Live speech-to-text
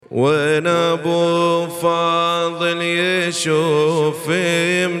وانا ابو فاضل يشوف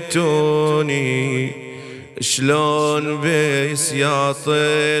فهمتوني شلون بسياط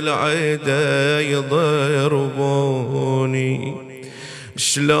العدا يضربوني،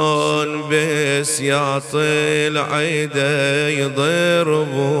 شلون بسياط العدا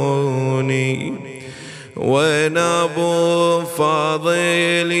يضربوني، وانا ابو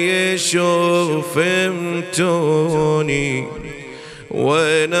فاضل يشوف فهمتوني،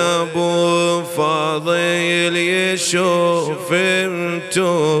 وانا ابو فاضل يشوف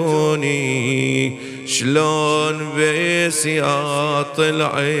فهمتوني شلون بسياط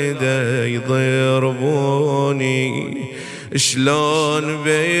العدا يضربوني، شلون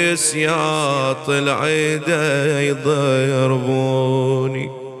بسياط العدا يضربوني،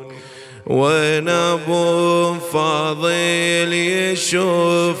 وانا ابو فاضل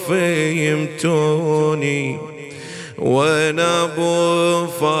يشوف فهمتوني، وانا ابو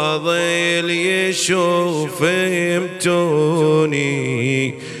فاضل يشوف فهمتوني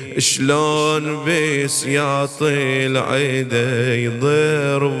شلون بسياط العدا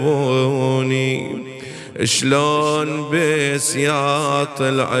يضربوني، شلون بسياط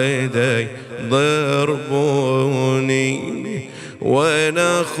العدا يضربوني،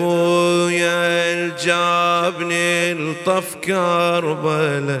 وانا اخويا الجابني الطف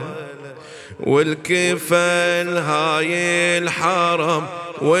كربلاء والكفل هاي الحرم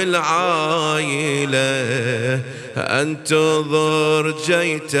والعايلة انتظر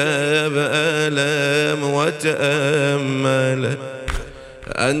جيت بألم وتأمل،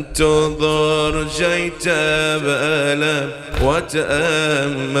 انتظر جيت بألم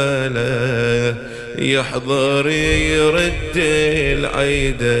وتأمل يحضر يرد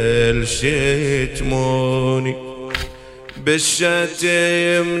العيد الشتموني،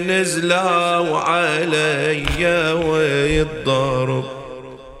 بالشتم نزلوا علي والضرب،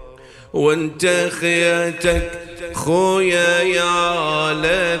 وانت خيتك خويا يا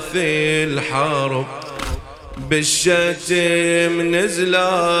لثي الحرب، بالشتم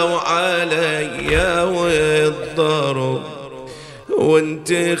نزلوا علي والضرب،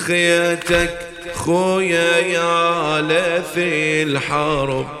 وانت خيتك خويا يا لثي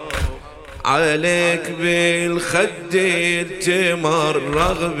الحرب، عليك بالخد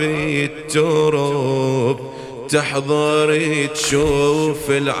تمرغ بالتراب، تحضر تشوف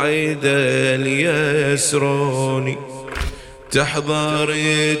العيدا اليسروني، تحضر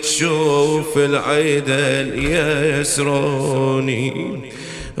تشوف العيدا اليسروني،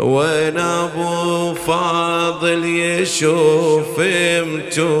 وانا ابو فاضل يشوف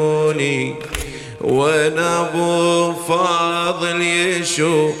فهمتوني، وانا ابو فاضل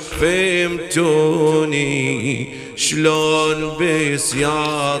يشوف فهمتوني شلون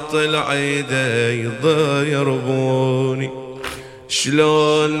بسياط العيدا يضربوني،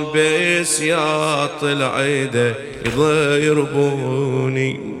 شلون بسياط العيدا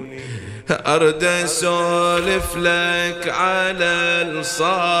يضربوني، ارد اسولف لك على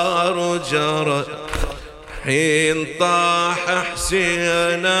الصار وجرى حين طاح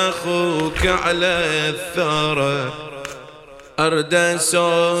حسين اخوك على الثرى، ارد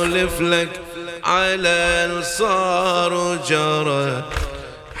اسولف لك على الصار وجرى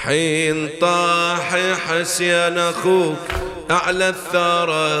حين طاح حسين اخوك على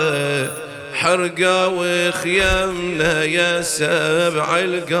الثرى، حرقة وخيمنا يا سبع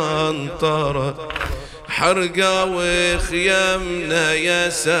القنطرة، حرقة وخيمنا يا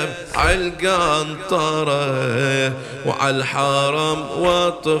سبع القنطرة، وعلى الحرام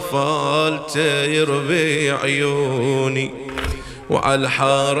واطفال تربي عيوني، وعلى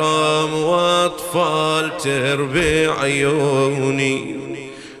الحرام واطفال تربي عيوني،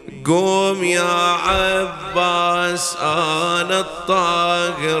 قوم يا عباس انا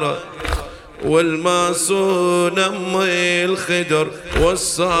الطاهرة والمصون امي الخدر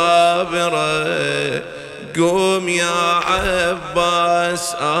والصابرة، قوم يا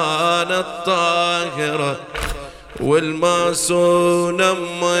عباس انا الطاهرة والمصون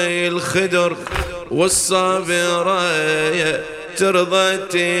امي الخدر والصابرة، ترضى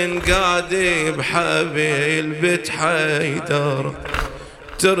تنقاد بحبيل بيت حيدر،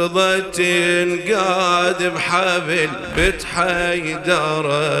 ترضى تنقاد بحبل بيت حيدر،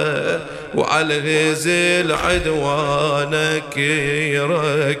 وعلى غزل عدوانك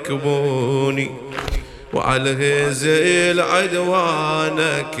يركبوني، وعلى غزل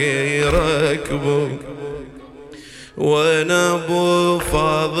عدوانك يركبوني، وانا ابو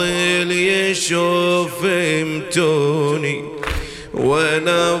فاضل يشوف فهمتوني،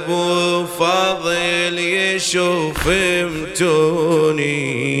 وانا ابو فاضل يشوف فهمتوني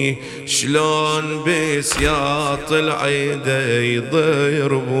شلون بسياط العيدة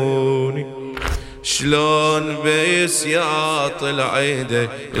يضربوني، شلون بسياط العيدة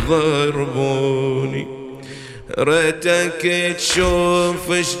يضربوني. ريتك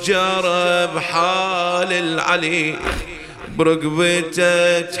تشوف شجرة بحال العلي،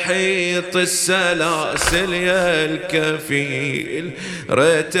 برقبته تحيط السلاسل يا الكفيل.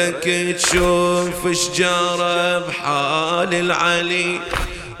 ريتك تشوف شجرة بحال العلي،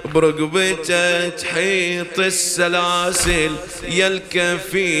 برقبته تحيط السلاسل يا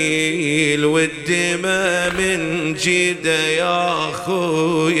الكفيل. والدماء من جيده يا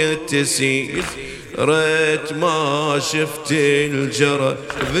خويا تسيل، ريت ما شفت الجرى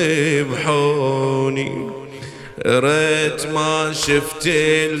ذبحوني، ريت ما شفت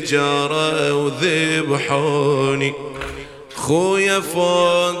الجرى وذبحوني. خويا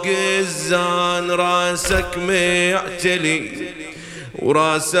فوق الزان راسك معتلي،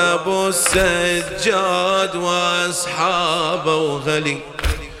 وراس ابو السجاد واصحابه وغلي.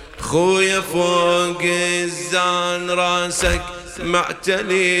 خويا فوق الزان راسك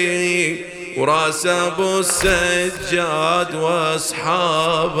معتلي، وراس ابو السجاد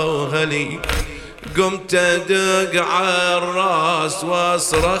واصحابه وغلي. قمت ادق على الراس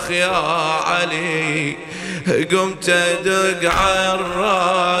واصرخ يا علي، قمت ادق على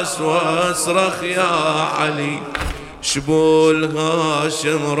الراس واصرخ يا علي. شبول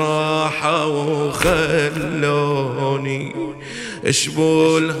هاشم راحوا وخلوني،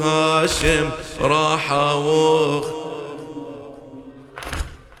 شبول هاشم راحوا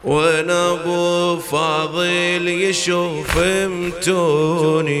وانا ابو فاضل يشوف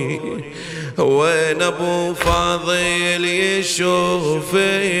متوني، وانا ابو فاضل يشوف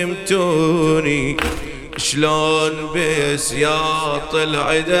متوني. شلون بسياط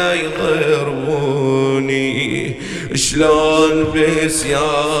العدا يضربوني، شلون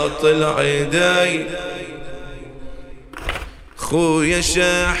بسياط العدا. خويا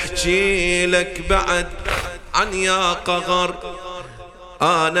شاحكي لك بعد عن يا قغر،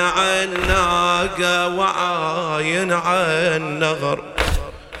 انا عن ناقة وعاين عن نغر.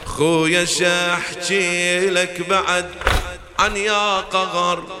 خويا شاحكي لك بعد عن يا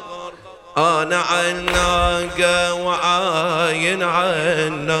قغر، انا عن ناقة وعاين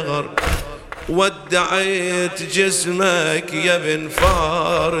عن نغر. ودعيت جسمك يا ابن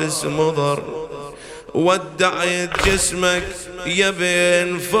فارس مضر، ودعيت جسمك يا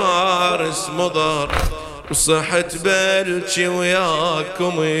ابن فارس مضر. وصحت بلشي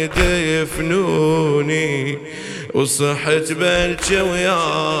وياكم يدفنوني، وصحت بلشي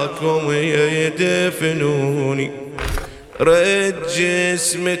وياكم يدفنوني. رد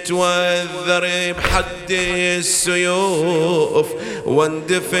جسمي توذر بحد السيوف،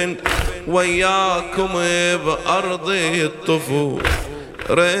 واندفن وياكم بأرض الطفوف.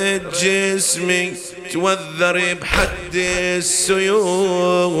 رد جسمي توذر بحد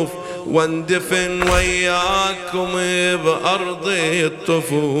السيوف، واندفن وياكم بأرض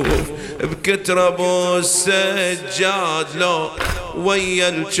الطفوف. بكتر ابو السجاد لو ويا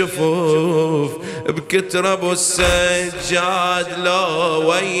الجفوف، بكتر ابو السجاد لو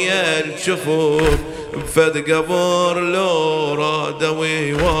ويا الجفوف. بفد قبر لو رادوا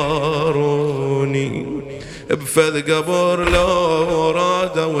يواروني، بفد قبر لو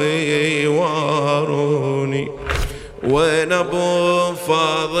رادوا يواروني. وين ابو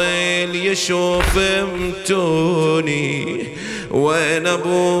فاضل يشوف متوني، وين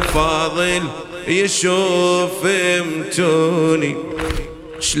ابو فاضل يشوف متوني.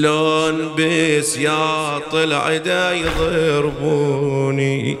 شلون بسياط العدا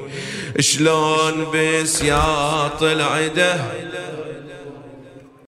يضربوني، شلون بسياط العدا